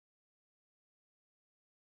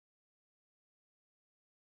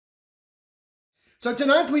So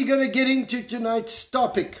tonight we're going to get into tonight's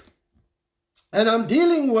topic. And I'm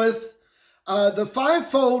dealing with the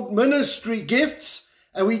fivefold ministry gifts,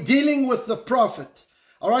 and we're dealing with the prophet.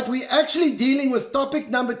 All right, we're actually dealing with topic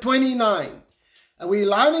number 29. And we're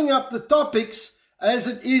lining up the topics as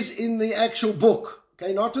it is in the actual book.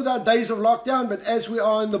 Okay, not with our days of lockdown, but as we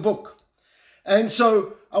are in the book. And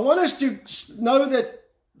so I want us to know that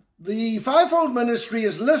the fivefold ministry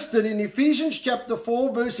is listed in Ephesians chapter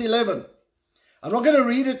 4, verse 11. I'm not going to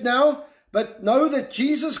read it now, but know that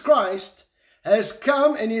Jesus Christ has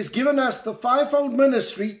come and He's given us the fivefold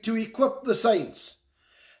ministry to equip the saints.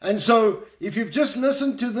 And so if you've just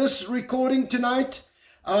listened to this recording tonight,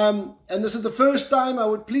 and this is the first time, I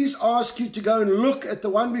would please ask you to go and look at the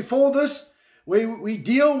one before this, where we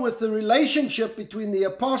deal with the relationship between the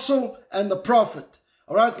apostle and the prophet.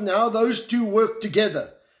 All right, now those two work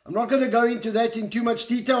together. I'm not going to go into that in too much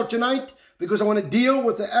detail tonight because I want to deal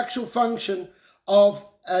with the actual function of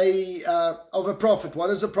a prophet. What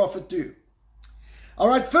does a prophet do? All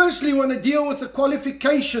right, firstly, we want to deal with the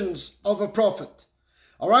qualifications of a prophet.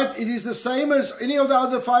 All right, it is the same as any of the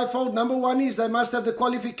other fivefold. Number one is they must have the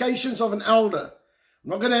qualifications of an elder. I'm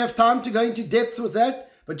not going to have time to go into depth with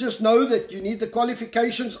that, but just know that you need the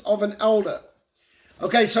qualifications of an elder.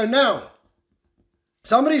 Okay, so now,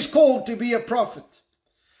 somebody's called to be a prophet.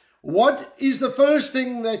 What is the first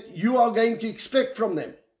thing that you are going to expect from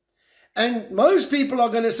them? And most people are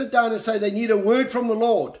going to sit down and say they need a word from the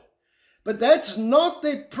Lord. But that's not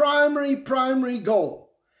their primary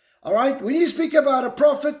goal. All right, when you speak about a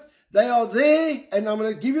prophet, they are there, and I'm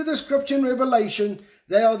going to give you the scripture in Revelation,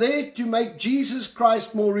 they are there to make Jesus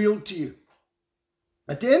Christ more real to you.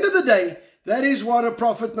 At the end of the day, that is what a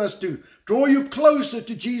prophet must do. Draw you closer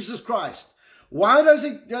to Jesus Christ. Why does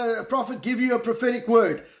a prophet give you a prophetic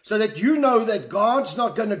word? So that you know that God's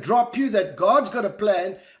not going to drop you, that God's got a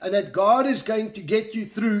plan, and that God is going to get you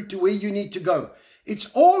through to where you need to go. It's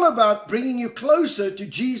all about bringing you closer to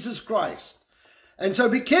Jesus Christ. And so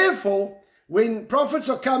be careful when prophets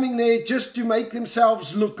are coming there just to make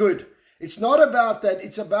themselves look good. It's not about that.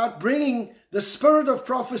 It's about bringing the spirit of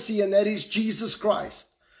prophecy, and that is Jesus Christ.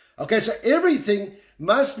 Okay, so everything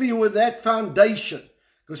must be with that foundation.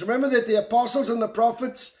 Because remember that the apostles and the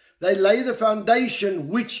prophets, they lay the foundation,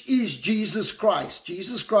 which is Jesus Christ.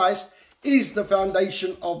 Jesus Christ is the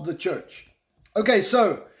foundation of the church. Okay,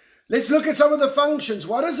 so let's look at some of the functions.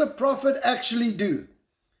 What does a prophet actually do?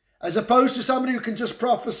 As opposed to somebody who can just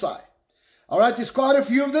prophesy. All right, there's quite a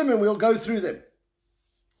few of them, and we'll go through them.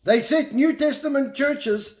 They set New Testament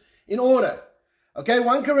churches in order. Okay,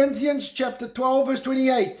 1 Corinthians chapter 12, verse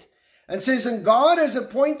 28. And says, and God has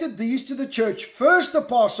appointed these to the church, first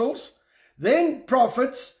apostles, then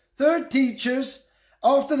prophets, third teachers,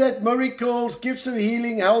 after that miracles, gifts of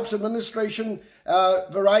healing, helps, administration,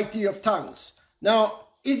 variety of tongues. Now,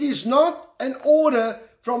 it is not an order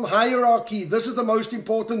from hierarchy. This is the most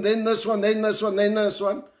important, then this one, then this one, then this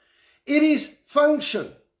one. It is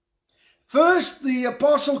function. First, the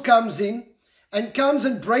apostle comes in and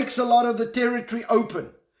breaks a lot of the territory open.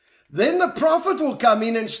 Then the prophet will come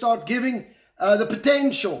in and start giving the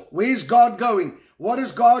potential. Where's God going? What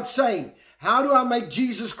is God saying? How do I make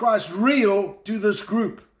Jesus Christ real to this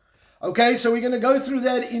group? Okay, so we're going to go through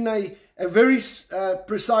that in a very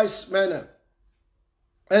precise manner.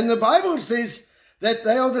 And the Bible says that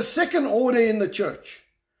they are the second order in the church.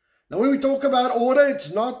 Now, when we talk about order,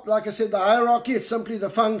 it's not, like I said, the hierarchy. It's simply the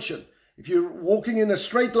function. If you're walking in a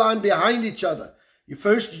straight line behind each other, you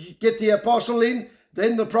first get the apostle in,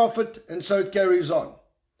 then the prophet, and so it carries on.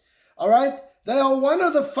 All right? They are one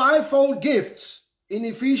of the fivefold gifts in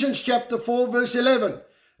Ephesians chapter 4, verse 11.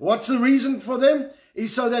 What's the reason for them?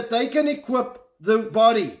 Is so that they can equip the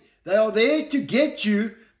body. They are there to get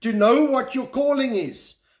you to know what your calling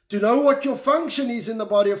is, to know what your function is in the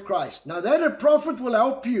body of Christ. Now that a prophet will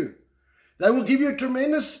help you. They will give you a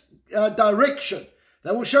tremendous direction.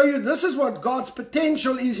 They will show you this is what God's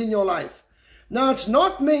potential is in your life. Now it's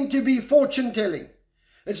not meant to be fortune telling.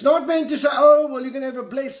 It's not meant to say, oh, well, you're going to have a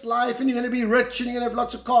blessed life and you're going to be rich and you're going to have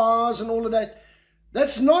lots of cars and all of that.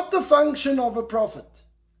 That's not the function of a prophet.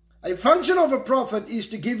 A function of a prophet is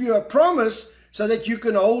to give you a promise so that you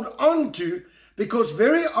can hold on to, because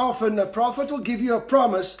very often a prophet will give you a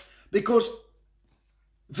promise because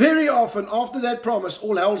very often after that promise,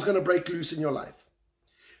 all hell's going to break loose in your life.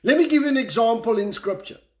 Let me give you an example in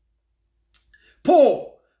Scripture.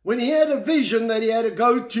 Paul, when he had a vision that he had to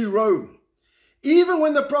go to Rome, even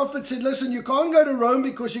when the prophet said, listen, you can't go to Rome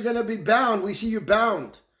because you're going to be bound. We see you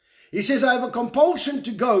bound. He says, I have a compulsion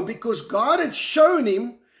to go, because God had shown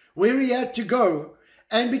him where he had to go.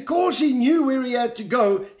 And because he knew where he had to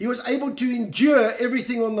go, he was able to endure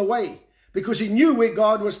everything on the way. because he knew where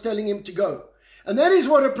God was telling him to go. And that is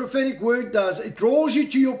what a prophetic word does. It draws you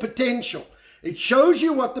to your potential. It shows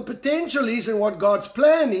you what the potential is and what God's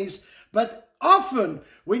plan is. But often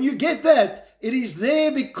when you get that, it is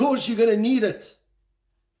there because you're going to need it.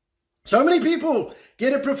 So many people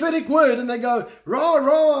get a prophetic word and they go, rah,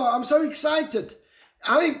 rah, I'm so excited.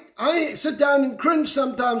 I sit down and cringe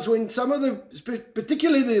sometimes when some of the,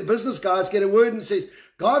 particularly the business guys, get a word and says,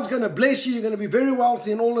 God's going to bless you, you're going to be very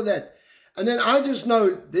wealthy and all of that. And then I just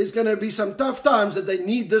know there's going to be some tough times that they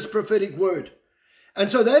need this prophetic word.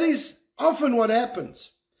 And so that is often what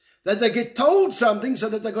happens. That they get told something so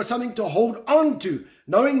that they've got something to hold on to,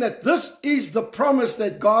 knowing that this is the promise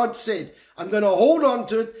that God said. I'm going to hold on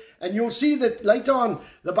to it. And you'll see that later on,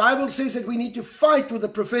 the Bible says that we need to fight with the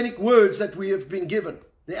prophetic words that we have been given,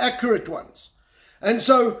 the accurate ones. And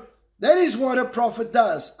so that is what a prophet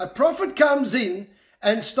does. A prophet comes in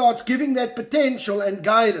and starts giving that potential and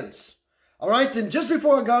guidance. All right, and just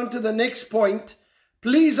before I go on to the next point,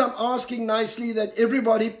 please, I'm asking nicely that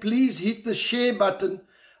everybody please hit the share button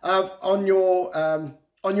on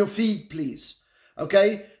your feed, please.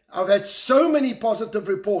 Okay, I've had so many positive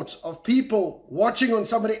reports of people watching on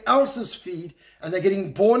somebody else's feed and they're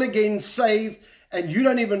getting born again, saved, and you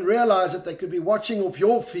don't even realize that they could be watching off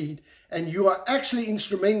your feed and you are actually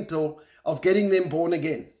instrumental of getting them born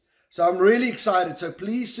again. So I'm really excited. So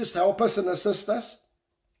please just help us and assist us.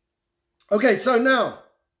 Okay, so now,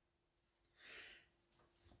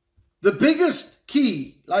 the biggest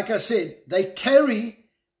key, like I said, they carry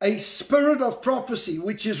a spirit of prophecy,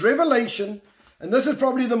 which is revelation, and this is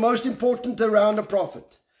probably the most important around a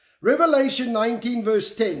prophet. Revelation 19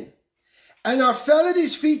 verse 10. And I fell at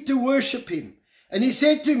his feet to worship him, and he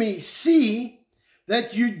said to me, see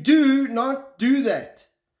that you do not do that.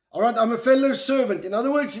 All right, I'm a fellow servant. In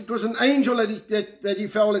other words, it was an angel that he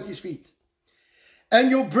fell at his feet. And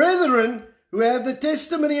your brethren who have the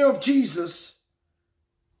testimony of Jesus,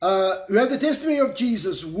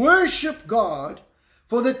 worship God,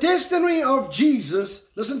 for the testimony of Jesus,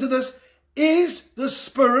 listen to this, is the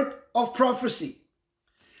spirit of prophecy.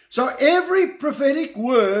 So every prophetic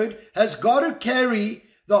word has got to carry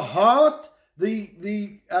the heart,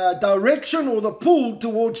 the direction or the pull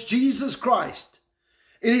towards Jesus Christ.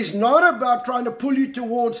 It is not about trying to pull you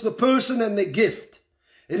towards the person and their gift.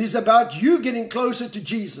 It is about you getting closer to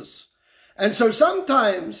Jesus. And so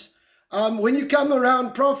sometimes when you come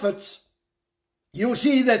around prophets, you'll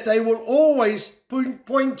see that they will always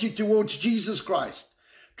point you towards Jesus Christ.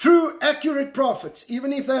 True, accurate prophets,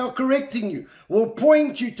 even if they are correcting you, will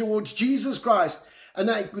point you towards Jesus Christ. And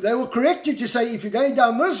they will correct you to say, if you're going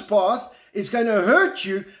down this path, it's going to hurt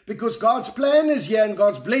you because God's plan is here and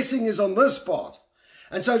God's blessing is on this path.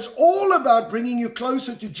 And so it's all about bringing you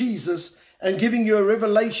closer to Jesus and giving you a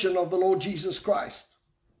revelation of the Lord Jesus Christ.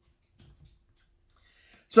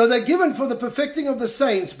 So they're given for the perfecting of the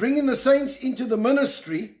saints, bringing the saints into the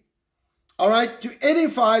ministry, all right, to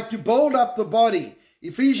edify, to build up the body.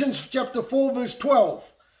 Ephesians chapter 4 verse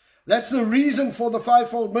 12. That's the reason for the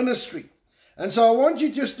fivefold ministry. And so I want you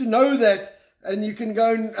just to know that, and you can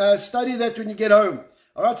go and study that when you get home.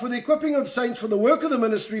 All right, for the equipping of saints, for the work of the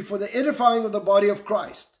ministry, for the edifying of the body of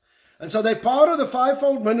Christ. And so they're part of the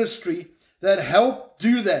fivefold ministry that help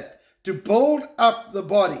do that, to build up the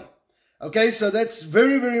body. Okay, so that's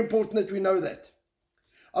very, very important that we know that.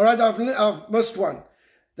 All right, I've missed one.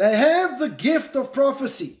 They have the gift of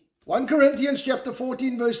prophecy. 1 Corinthians chapter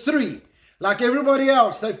 14 verse 3. Like everybody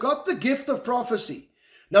else, they've got the gift of prophecy.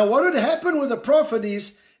 Now, what would happen with a prophet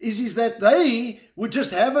is that they would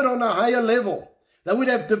just have it on a higher level. They would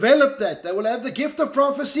have developed that. They will have the gift of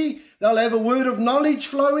prophecy. They'll have a word of knowledge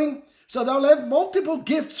flowing. So they'll have multiple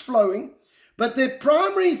gifts flowing. But their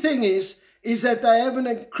primary thing is that they have an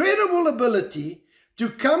incredible ability to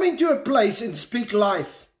come into a place and speak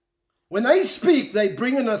life. When they speak, they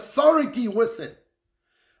bring an authority with them.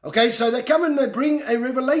 Okay, so they come and they bring a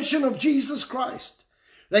revelation of Jesus Christ.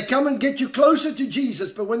 They come and get you closer to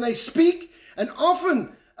Jesus. But when they speak, and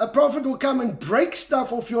often a prophet will come and break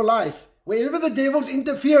stuff off your life. Wherever the devil's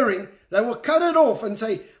interfering, they will cut it off and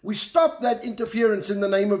say, we stop that interference in the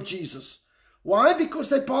name of Jesus. Why? Because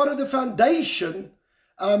they're part of the foundation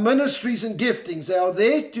ministries and giftings. They are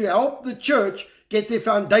there to help the church get their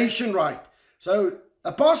foundation right. So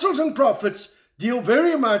apostles and prophets deal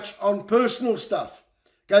very much on personal stuff.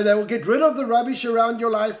 Okay, they will get rid of the rubbish around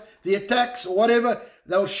your life, the attacks or whatever.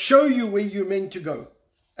 They'll show you where you're meant to go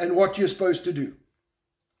and what you're supposed to do.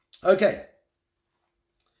 Okay.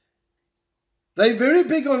 They're very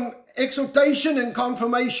big on exhortation and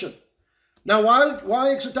confirmation. Now,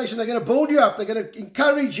 why exhortation? They're going to build you up. They're going to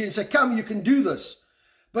encourage you and say, come, you can do this.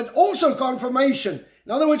 but also confirmation.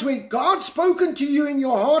 In other words, when God's spoken to you in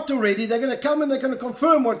your heart already, they're going to come and they're going to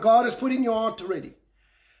confirm what God has put in your heart already.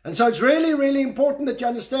 And so it's really, really important that you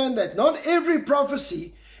understand that. Not every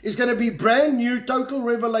prophecy is going to be brand new, total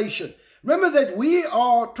revelation. Remember that we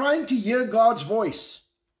are trying to hear God's voice.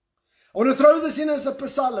 I want to throw this in as a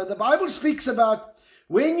pasala. The Bible speaks about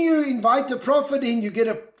when you invite a prophet in, you get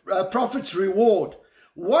a prophet's reward.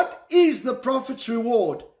 What is the prophet's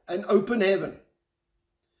reward? An open heaven.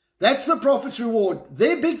 That's the prophet's reward.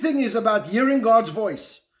 Their big thing is about hearing God's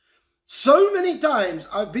voice. So many times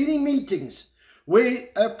I've been in meetings where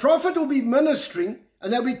a prophet will be ministering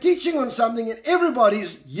and they'll be teaching on something and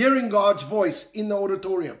everybody's hearing God's voice in the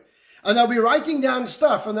auditorium. And they'll be writing down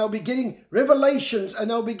stuff and they'll be getting revelations and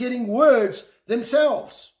they'll be getting words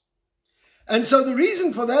themselves. And so the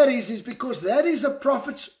reason for that is because that is a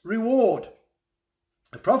prophet's reward.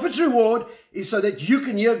 A prophet's reward is so that you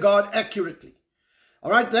can hear God accurately. All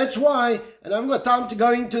right, that's why, and I haven't got time to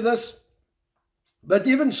go into this, but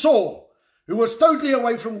even Saul, who was totally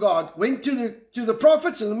away from God, went to the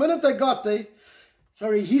prophets, and the minute they got there,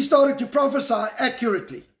 he started to prophesy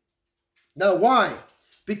accurately. Now, why?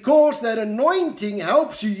 Because that anointing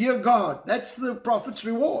helps you hear God. That's the prophet's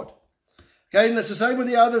reward. Okay, and it's the same with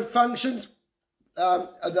the other functions,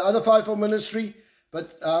 the other fivefold ministry,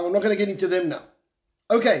 but I'm not going to get into them now.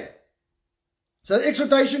 Okay, so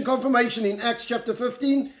exhortation, confirmation in Acts chapter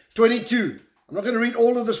 15, 22. I'm not going to read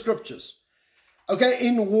all of the scriptures. Okay,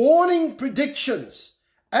 in warning predictions,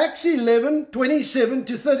 Acts 11, 27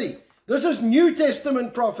 to 30. This is New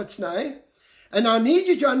Testament prophets now. And I need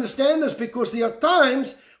you to understand this because there are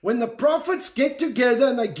times when the prophets get together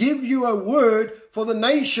and they give you a word for the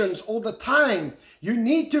nations all the time. You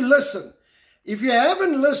need to listen. If you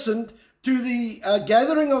haven't listened to the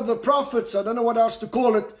gathering of the prophets, I don't know what else to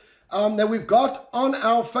call it, that we've got on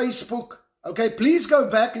our Facebook. Okay, please go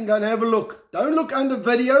back and go and have a look. Don't look under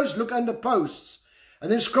videos, look under posts.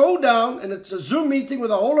 And then scroll down, and it's a Zoom meeting with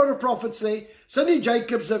a whole lot of prophets there. Cindy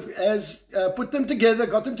Jacobs has put them together,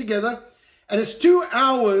 got them together. And it's 2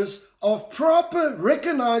 hours of proper,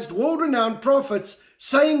 recognized, world-renowned prophets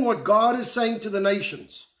saying what God is saying to the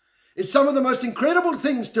nations. It's some of the most incredible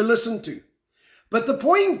things to listen to. But the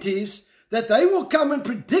point is that they will come and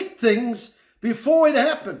predict things before it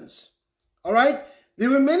happens. All right? There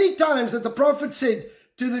were many times that the prophet said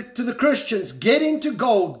to the Christians, get into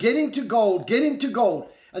gold, get into gold, get into gold.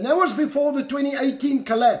 And that was before the 2018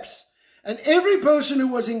 collapse. And every person who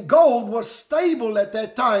was in gold was stable at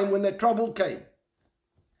that time when the trouble came.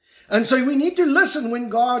 And so we need to listen when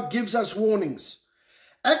God gives us warnings.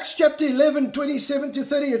 Acts chapter 11, 27 to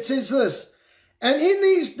 30, it says this. And in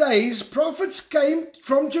these days, prophets came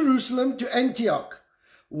from Jerusalem to Antioch.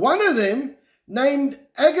 One of them, named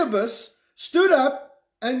Agabus, stood up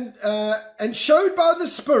and showed by the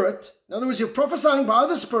Spirit, in other words, you're prophesying by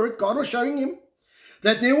the Spirit, God was showing him,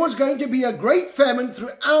 that there was going to be a great famine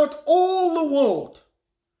throughout all the world,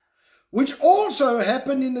 which also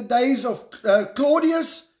happened in the days of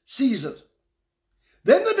Claudius Caesar.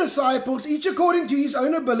 Then the disciples, each according to his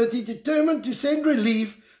own ability, determined to send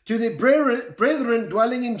relief to their brethren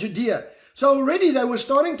dwelling in Judea. So already they were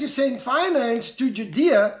starting to send finance to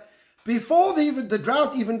Judea before the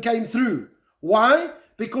drought even came through. Why?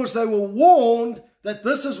 Because they were warned that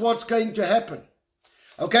this is what's going to happen.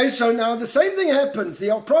 Okay, so now the same thing happens.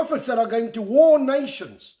 There are prophets that are going to warn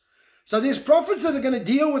nations. So there's prophets that are going to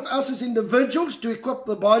deal with us as individuals to equip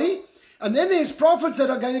the body. And then there's prophets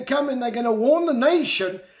that are going to come and they're going to warn the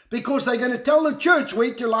nation because they're going to tell the church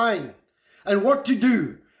where to line and what to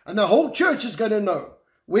do. And the whole church is going to know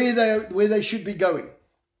where they should be going.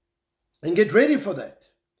 And get ready for that.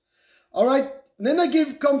 All right. And then they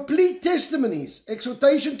give complete testimonies.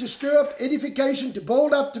 Exhortation to stir up, edification to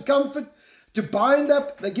build up, to comfort, to bind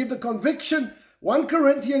up. They give the conviction. 1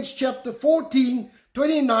 Corinthians chapter 14,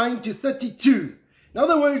 29 to 32. In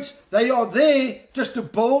other words, they are there just to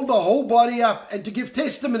build the whole body up and to give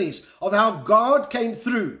testimonies of how God came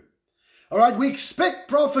through. All right, we expect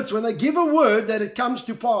prophets when they give a word that it comes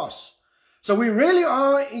to pass. So we really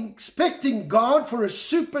are expecting God for a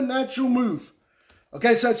supernatural move.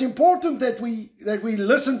 Okay, so it's important that we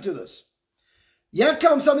listen to this. Here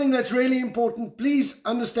comes something that's really important. Please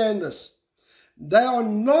understand this. They are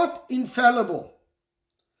not infallible.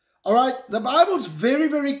 All right, the Bible's very,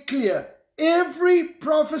 very clear. Every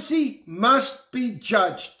prophecy must be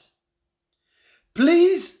judged.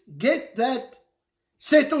 Please get that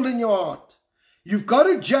settled in your heart. You've got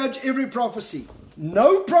to judge every prophecy.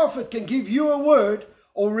 No prophet can give you a word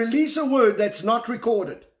or release a word that's not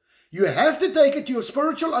recorded. You have to take it to your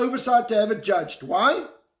spiritual oversight to have it judged. Why?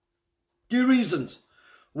 2 reasons.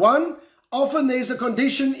 1, Often there's a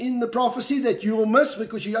condition in the prophecy that you will miss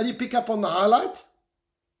because you only pick up on the highlight.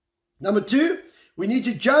 Number two, we need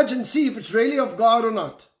to judge and see if it's really of God or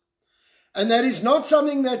not. And that is not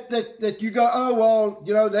something that you go, oh, well,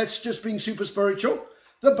 you know, that's just being super spiritual.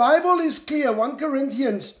 The Bible is clear. 1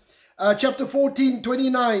 Corinthians chapter 14,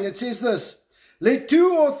 29, it says this: let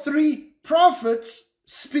 2 or 3 prophets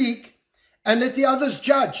speak and let the others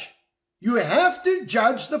judge. You have to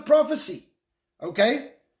judge the prophecy.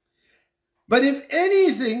 Okay? But if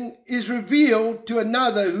anything is revealed to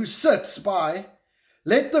another who sits by,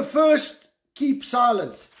 let the first keep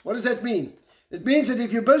silent. What does that mean? It means that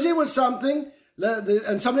if you're busy with something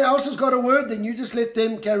and somebody else has got a word, then you just let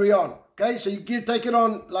them carry on. Okay, so you take it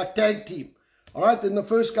on like tag team. All right, then the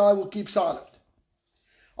first guy will keep silent.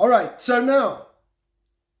 All right, so now,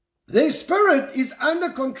 their spirit is under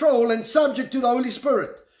control and subject to the Holy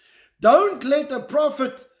Spirit. Don't let a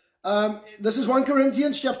prophet, this is 1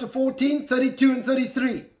 Corinthians chapter 14, 32 and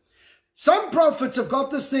 33. Some prophets have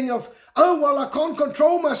got this thing of, oh, well, I can't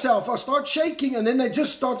control myself. I start shaking and then they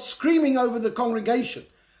just start screaming over the congregation.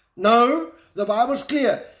 No, the Bible's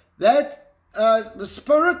clear that the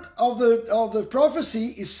spirit of the prophecy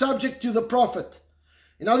is subject to the prophet.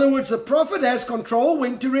 In other words, the prophet has control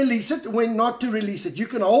when to release it, when not to release it. You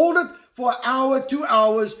can hold it for an hour, 2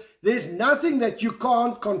 hours. There's nothing that you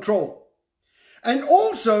can't control. And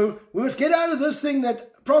also, we must get out of this thing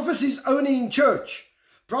that prophecy is only in church.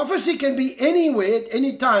 Prophecy can be anywhere at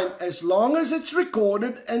any time as long as it's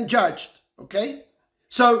recorded and judged. Okay?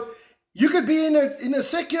 So you could be in a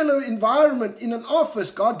secular environment, in an office.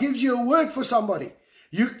 God gives you a word for somebody.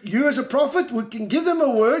 You as a prophet can give them a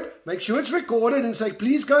word, make sure it's recorded and say,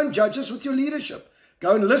 please go and judge us with your leadership.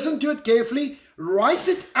 Go and listen to it carefully. Write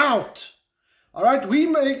it out. All right? We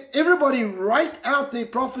make everybody write out their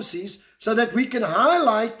prophecies so that we can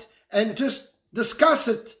highlight and just discuss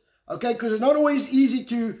it. Okay, because it's not always easy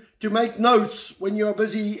to make notes when you're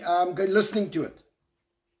busy listening to it.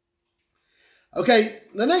 Okay,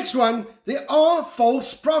 the next one, there are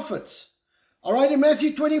false prophets. All right, in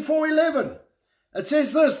Matthew 24:11, it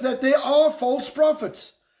says this, that there are false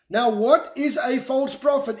prophets. Now, what is a false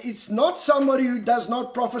prophet? It's not somebody who does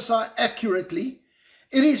not prophesy accurately.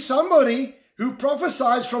 It is somebody who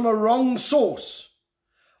prophesies from a wrong source.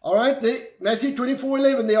 All right, Matthew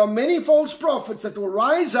 24:11, there are many false prophets that will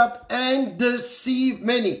rise up and deceive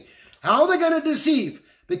many. How are they going to deceive?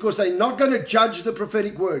 Because they're not going to judge the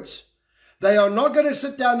prophetic words. They are not going to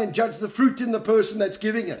sit down and judge the fruit in the person that's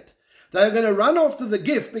giving it. They're going to run after the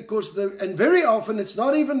gift and very often it's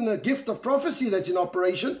not even the gift of prophecy that's in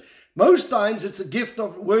operation. Most times it's a gift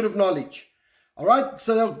of word of knowledge. All right,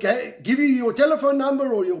 so they'll give you your telephone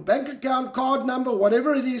number or your bank account card number,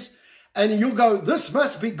 whatever it is, and you'll go, this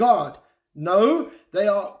must be God. No, they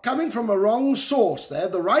are coming from a wrong source. They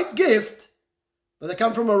have the right gift, but they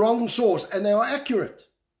come from a wrong source, and they are accurate.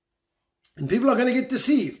 And people are going to get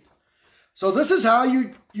deceived. So this is how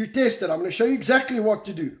you test it. I'm going to show you exactly what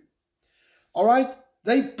to do. All right?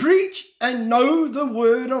 They preach and know the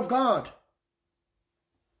word of God.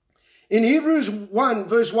 In Hebrews 1,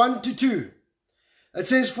 verse 1 to 2, it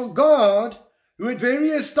says, for God, who at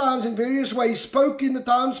various times in various ways spoke in the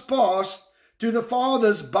times past to the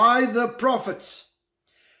fathers by the prophets,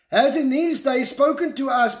 has in these days spoken to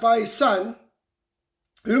us by his Son,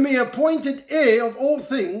 whom he appointed heir of all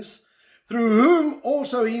things, through whom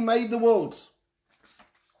also he made the worlds.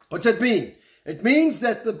 What's that mean? It means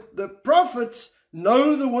that the prophets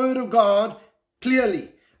know the word of God clearly.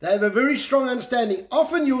 They have a very strong understanding.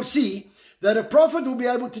 Often you'll see that a prophet will be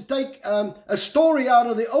able to take a story out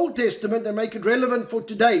of the Old Testament and make it relevant for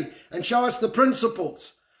today and show us the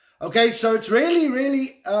principles. Okay, so it's really,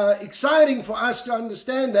 really exciting for us to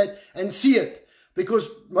understand that and see it, because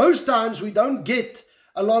most times we don't get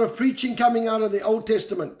a lot of preaching coming out of the Old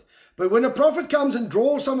Testament. But when a prophet comes and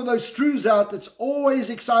draws some of those truths out, it's always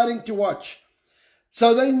exciting to watch.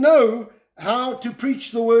 So they know how to preach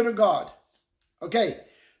the word of God. Okay.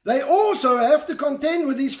 They also have to contend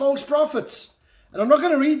with these false prophets. And I'm not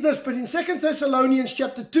going to read this, but in 2 Thessalonians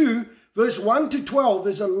chapter 2, verse 1 to 12,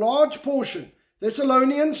 there's a large portion.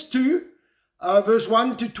 Thessalonians 2, verse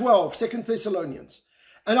 1 to 12, 2 Thessalonians.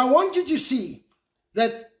 And I want you to see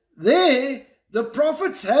that there, the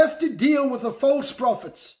prophets have to deal with the false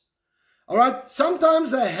prophets. All right, sometimes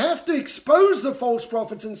they have to expose the false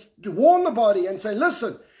prophets and warn the body and say,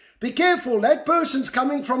 listen, be careful, that person's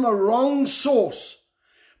coming from a wrong source.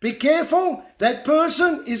 Be careful, that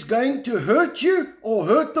person is going to hurt you or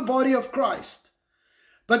hurt the body of Christ.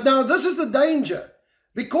 But now this is the danger.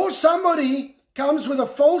 Because somebody comes with a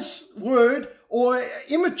false word or an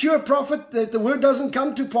immature prophet that the word doesn't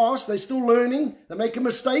come to pass, they're still learning, they make a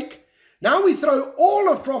mistake, Now we throw all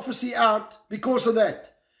of prophecy out because of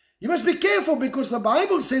that. You must be careful, because the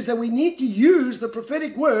Bible says that we need to use the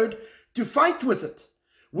prophetic word to fight with it.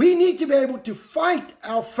 We need to be able to fight.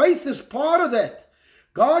 Our faith is part of that.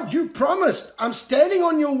 God, you promised. I'm standing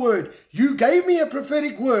on your word. You gave me a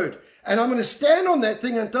prophetic word, and I'm going to stand on that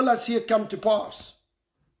thing until I see it come to pass.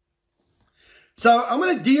 So I'm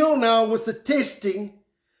going to deal now with the testing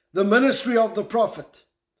the ministry of the prophet.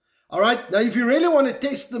 All right. Now, if you really want to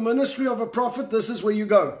test the ministry of a prophet, this is where you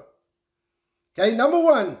go. Okay. Number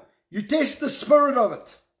one, you test the spirit of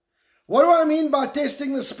it. What do I mean by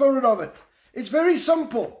testing the spirit of it? It's very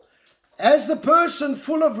simple. As the person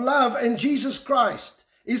full of love and Jesus Christ,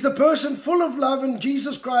 is the person full of love and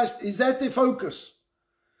Jesus Christ, is that their focus?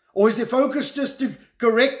 Or is their focus just to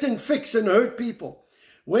correct and fix and hurt people?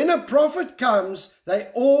 When a prophet comes, they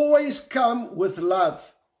always come with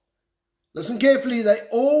love. Listen carefully, they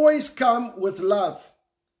always come with love.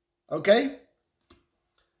 Okay?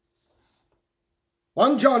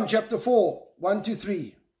 1 John chapter 4,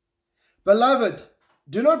 1-3. Beloved,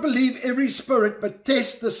 do not believe every spirit, but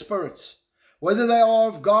test the spirits, whether they are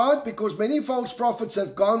of God, because many false prophets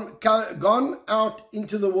have gone out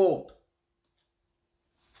into the world.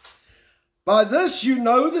 By this you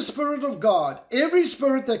know the Spirit of God. Every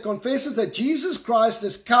spirit that confesses that Jesus Christ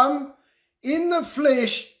has come in the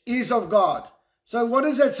flesh is of God. So what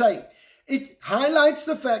does that say? It highlights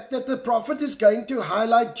the fact that the prophet is going to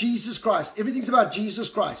highlight Jesus Christ. Everything's about Jesus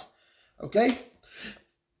Christ. Okay?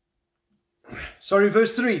 Sorry,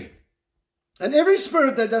 verse 3. And every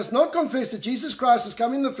spirit that does not confess that Jesus Christ has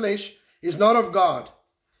come in the flesh is not of God.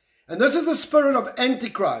 And this is the spirit of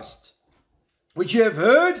Antichrist, which you have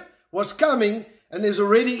heard was coming and is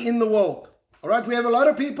already in the world. All right, we have a lot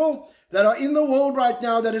of people that are in the world right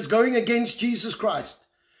now that is going against Jesus Christ.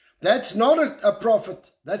 That's not a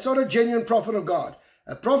prophet. That's not a genuine prophet of God.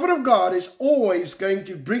 A prophet of God is always going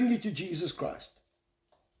to bring you to Jesus Christ.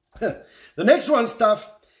 The next one's tough.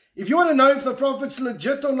 If you want to know if the prophet's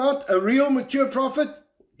legit or not, a real mature prophet,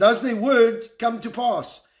 does their word come to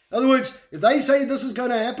pass? In other words, if they say this is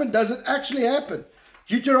going to happen, does it actually happen?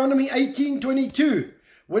 Deuteronomy 18:22.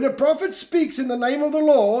 When a prophet speaks in the name of the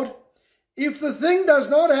Lord, if the thing does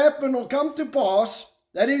not happen or come to pass,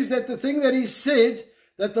 that is, that the thing that is said,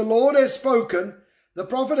 that the Lord has spoken, the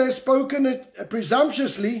prophet has spoken it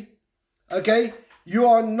presumptuously, okay, you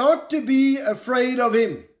are not to be afraid of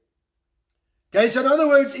him. Okay, so in other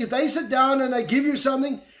words, if they sit down and they give you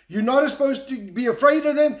something, you're not supposed to be afraid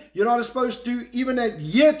of them. You're not supposed to even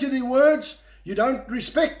adhere to their words. You don't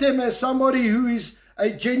respect them as somebody who is a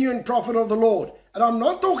genuine prophet of the Lord. And I'm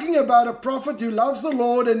not talking about a prophet who loves the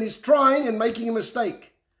Lord and is trying and making a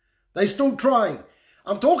mistake. They're still trying.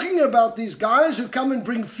 I'm talking about these guys who come and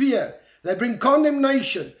bring fear. They bring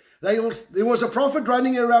condemnation. There was a prophet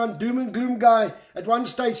running around, doom and gloom guy, at one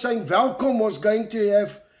stage saying Welkom was going to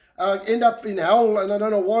have end up in hell and I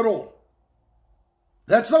don't know what all.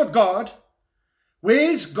 That's not God.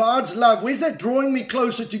 Where's God's love? Where's that drawing me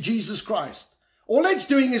closer to Jesus Christ? All that's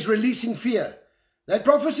doing is releasing fear. That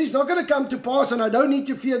prophecy is not going to come to pass, and I don't need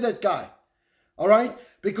to fear that guy. All right?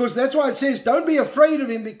 Because that's why it says, don't be afraid of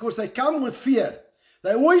him, because they come with fear.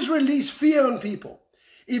 They always release fear on people.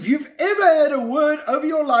 If you've ever had a word over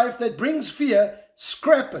your life that brings fear,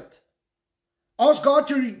 scrap it. Ask God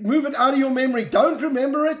to remove it out of your memory. Don't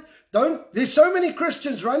remember it. There's so many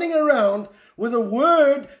Christians running around with a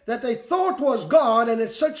word that they thought was God, and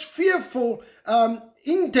it's such fearful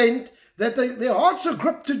intent that their hearts are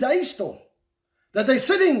gripped today still. That they're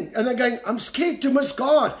sitting and they're going, I'm scared to miss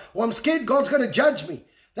God, or I'm scared God's going to judge me.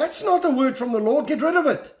 That's not a word from the Lord. Get rid of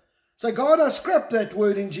it. Say, God, I scrap that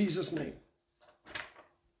word in Jesus' name.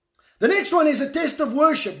 The next one is a test of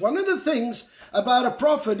worship. One of the things about a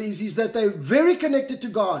prophet is that they're very connected to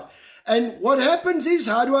God. And what happens is,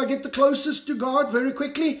 how do I get the closest to God very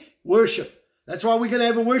quickly? Worship. That's why we're going to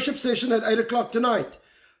have a worship session at 8 o'clock tonight.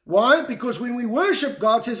 Why? Because when we worship,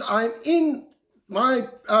 God says, I'm in my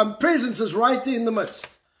presence is right there in the midst.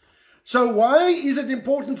 So why is it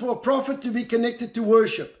important for a prophet to be connected to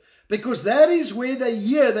worship? Because that is where they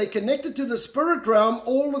hear. They're connected to the spirit realm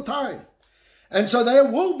all the time. And so they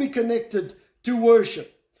will be connected to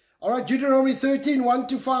worship. All right, Deuteronomy 13,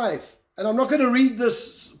 1-5. And I'm not going to read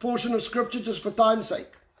this portion of scripture just for time's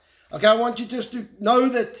sake. Okay, I want you just to know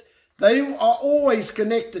that they are always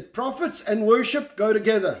connected. Prophets and worship go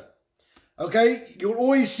together. Okay, you'll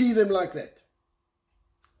always see them like that.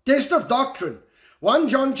 Test of doctrine. 1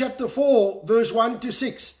 John chapter 4, verse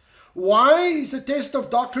 1-6. Why is the test of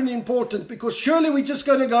doctrine important? Because surely we're just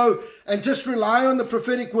going to go and just rely on the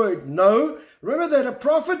prophetic word. No. Remember that a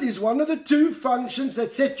prophet is one of the two functions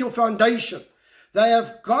that set your foundation. They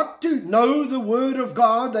have got to know the Word of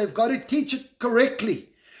God. They've got to teach it correctly.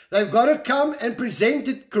 They've got to come and present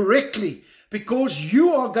it correctly, because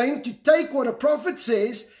you are going to take what a prophet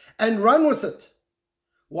says and run with it.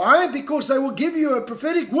 Why? Because they will give you a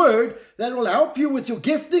prophetic word that will help you with your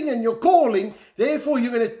gifting and your calling. Therefore,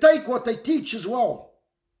 you're going to take what they teach as well.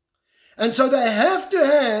 And so they have to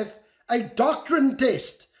have a doctrine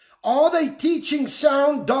test. Are they teaching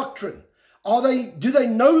sound doctrine? Do they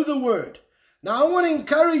know the word? Now, I want to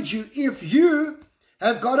encourage you, if you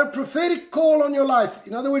have got a prophetic call on your life,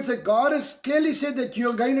 in other words, that God has clearly said that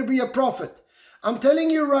you're going to be a prophet, I'm telling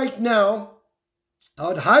you right now, I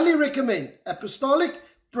would highly recommend apostolic,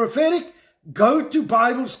 prophetic, go to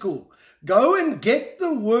Bible school. Go and get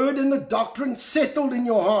the word and the doctrine settled in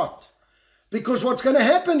your heart. Because what's going to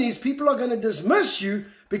happen is people are going to dismiss you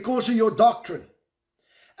because of your doctrine.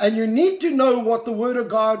 And you need to know what the Word of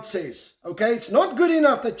God says. Okay? It's not good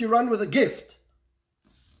enough that you run with a gift.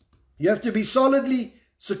 You have to be solidly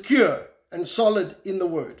secure and solid in the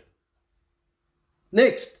Word.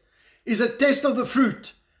 Next is a test of the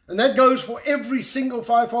fruit. And that goes for every single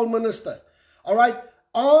fivefold minister. All right?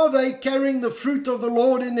 Are they carrying the fruit of the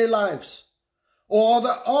Lord in their lives? Or are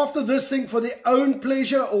they after this thing for their own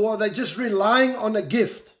pleasure, or are they just relying on a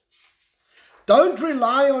gift? Don't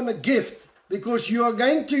rely on a gift, because you are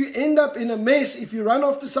going to end up in a mess if you run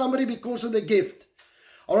after somebody because of the gift.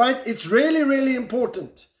 All right? It's really, really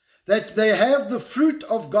important that they have the fruit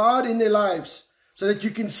of God in their lives, so that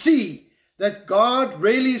you can see that God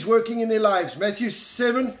really is working in their lives. Matthew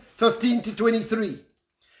 7:15-23.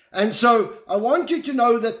 And so I want you to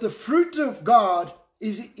know that the fruit of God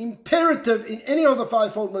is imperative in any of the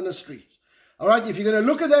fivefold ministries. All right, if you're going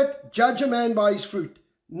to look at that, judge a man by his fruit.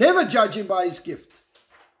 Never judge him by his gift.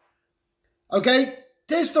 Okay,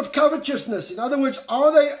 test of covetousness. In other words,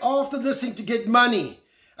 are they after this thing to get money?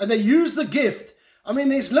 And they use the gift. I mean,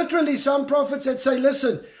 there's literally some prophets that say,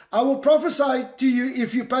 listen, I will prophesy to you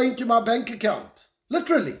if you pay into my bank account.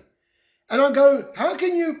 Literally. And I go, how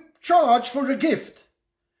can you charge for a gift?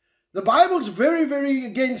 The Bible's very, very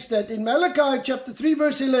against that. In Malachi chapter 3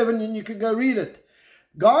 verse 11, and you can go read it,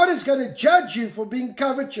 God is going to judge you for being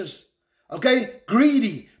covetous, okay,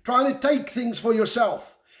 greedy, trying to take things for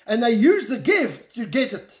yourself. And they use the gift to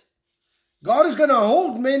get it. God is going to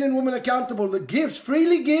hold men and women accountable. The gifts,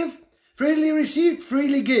 freely give, freely receive,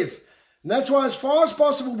 freely give. And that's why as far as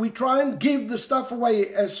possible, we try and give the stuff away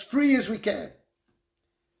as free as we can.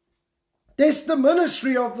 Test the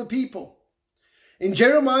ministry of the people. In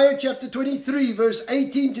Jeremiah chapter 23, verse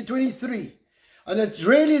 18-23. And it's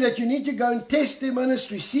really that you need to go and test their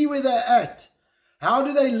ministry. See where they're at. How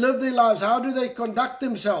do they live their lives? How do they conduct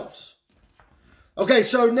themselves? Okay,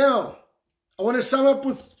 so now I want to sum up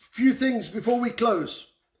with a few things before we close.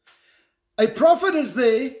 A prophet is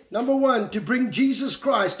there, number one, to bring Jesus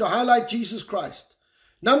Christ, to highlight Jesus Christ.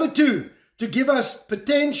 Number two, to give us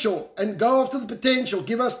potential and go after the potential,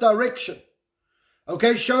 give us direction.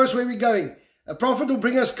 Okay, show us where we're going. A prophet will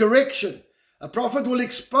bring us correction. A prophet will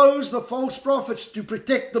expose the false prophets to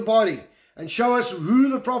protect the body and show us who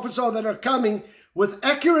the prophets are that are coming with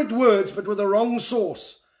accurate words but with a wrong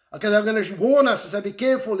source. Okay, they're going to warn us and say, be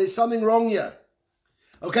careful, there's something wrong here.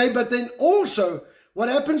 Okay, but then also what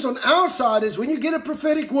happens on our side is when you get a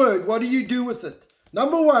prophetic word, what do you do with it?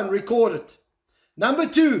 Number one, record it. Number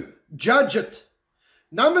two, judge it.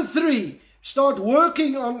 Number three, start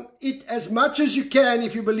working on it as much as you can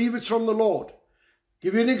if you believe it's from the Lord.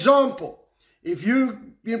 Give you an example. If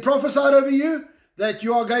you've been prophesied over you that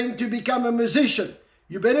you are going to become a musician,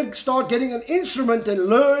 you better start getting an instrument and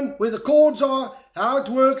learn where the chords are, how it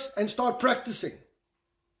works, and start practicing.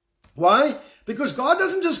 Why? Because God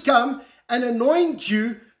doesn't just come and anoint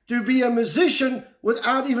you to be a musician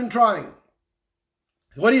without even trying.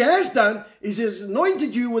 What He has done is He has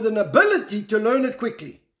anointed you with an ability to learn it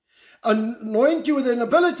quickly. Anoint you with an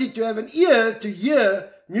ability to have an ear to hear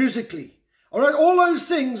musically. All right, all those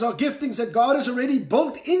things are giftings that God has already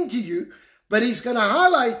built into you, but He's going to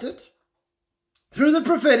highlight it through the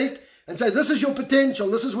prophetic and say, this is your potential,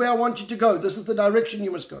 this is where I want you to go, this is the direction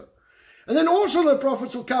you must go. And then also the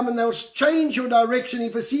prophets will come and they'll change your direction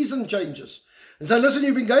if a season changes. And say, listen,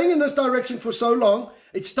 you've been going in this direction for so long,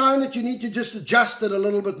 it's time that you need to just adjust it a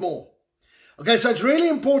little bit more. Okay, so it's really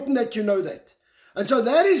important that you know that. And so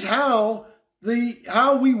that is how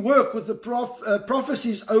we work with the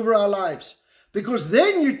prophecies over our lives. Because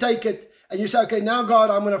then you take it and you say, okay, now God,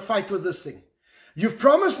 I'm going to fight with this thing. You've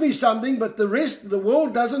promised me something, but the rest, the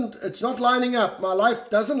world doesn't, it's not lining up. My life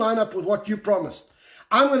doesn't line up with what you promised.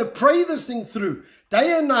 I'm going to pray this thing through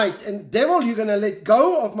day and night. And devil, you're going to let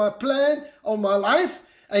go of my plan, of my life.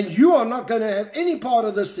 and you are not going to have any part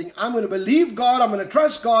of this thing. I'm going to believe God, I'm going to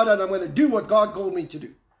trust God, and I'm going to do what God called me to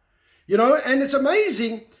do. You know, and it's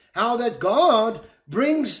amazing how that God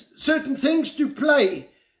brings certain things to play,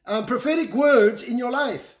 prophetic words in your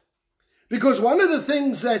life. Because one of the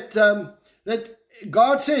things that that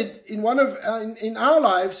God said in one of in our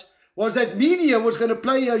lives was that media was going to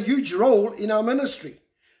play a huge role in our ministry.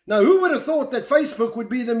 Now, who would have thought that Facebook would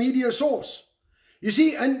be the media source? You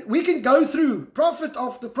see, and we can go through prophet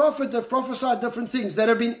after prophet that prophesied different things that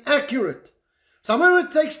have been accurate. Some of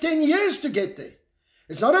it takes 10 years to get there.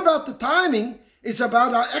 It's not about the timing, it's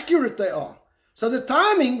about how accurate they are. So the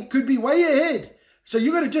timing could be way ahead. So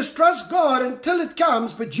you got to just trust God until it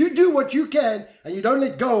comes, but you do what you can and you don't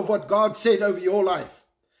let go of what God said over your life.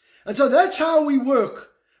 And so that's how we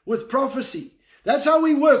work with prophecy. That's how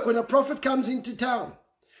we work when a prophet comes into town.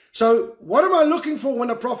 So what am I looking for when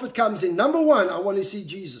a prophet comes in? Number one, I want to see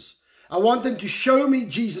Jesus. I want them to show me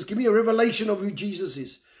Jesus. Give me a revelation of who Jesus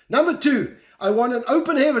is. Number two, I want an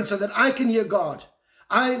open heaven so that I can hear God.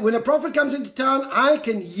 When a prophet comes into town, I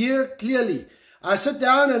can hear clearly. I sit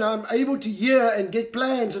down and I'm able to hear and get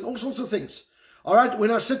plans and all sorts of things. All right,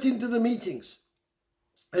 when I sit into the meetings.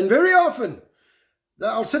 And very often,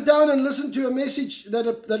 I'll sit down and listen to a message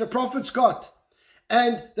that a prophet's got.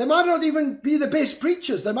 And they might not even be the best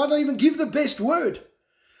preachers. They might not even give the best word.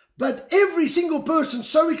 But every single person's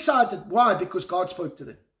so excited. Why? Because God spoke to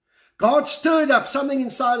them. God stirred up something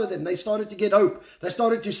inside of them. They started to get hope. They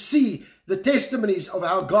started to see the testimonies of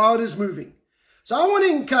how God is moving. So I want to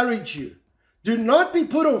encourage you. Do not be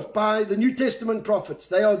put off by the New Testament prophets.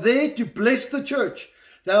 They are there to bless the church.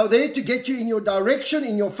 They are there to get you in your direction,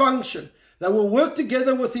 in your function. They will work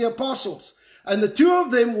together with the apostles. And the two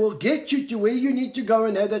of them will get you to where you need to go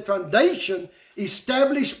and have that foundation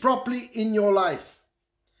established properly in your life.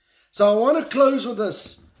 So I want to close with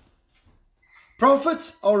this.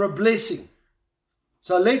 Prophets are a blessing.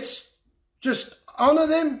 So let's just honor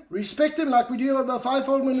them, respect them like we do with the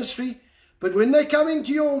fivefold ministry. But when they come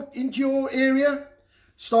into your area,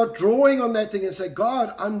 start drawing on that thing and say,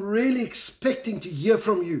 God, I'm really expecting to hear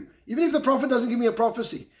from you. Even if the prophet doesn't give me a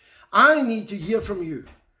prophecy, I need to hear from you.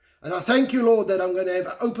 And I thank you, Lord, that I'm going to have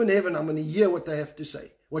an open heaven. I'm going to hear what they have to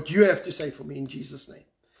say, what you have to say for me in Jesus' name.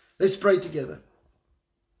 Let's pray together.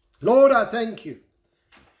 Lord, I thank you.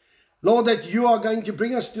 Lord, that you are going to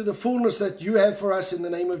bring us to the fullness that you have for us in the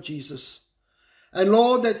name of Jesus. And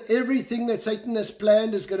Lord, that everything that Satan has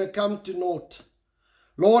planned is going to come to naught.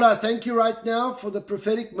 Lord, I thank you right now for the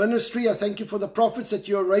prophetic ministry. I thank you for the prophets that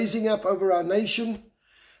you are raising up over our nation.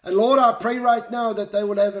 And Lord, I pray right now that they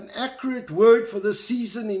will have an accurate word for this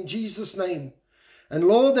season in Jesus' name. And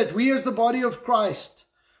Lord, that we as the body of Christ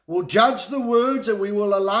will judge the words and we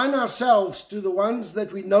will align ourselves to the ones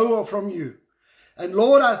that we know are from you. And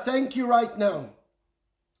Lord, I thank you right now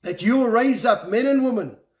that you will raise up men and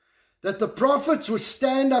women, that the prophets will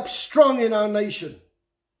stand up strong in our nation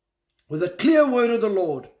with a clear word of the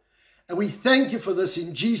Lord. And we thank you for this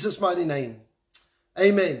in Jesus' mighty name.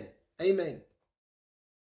 Amen. Amen.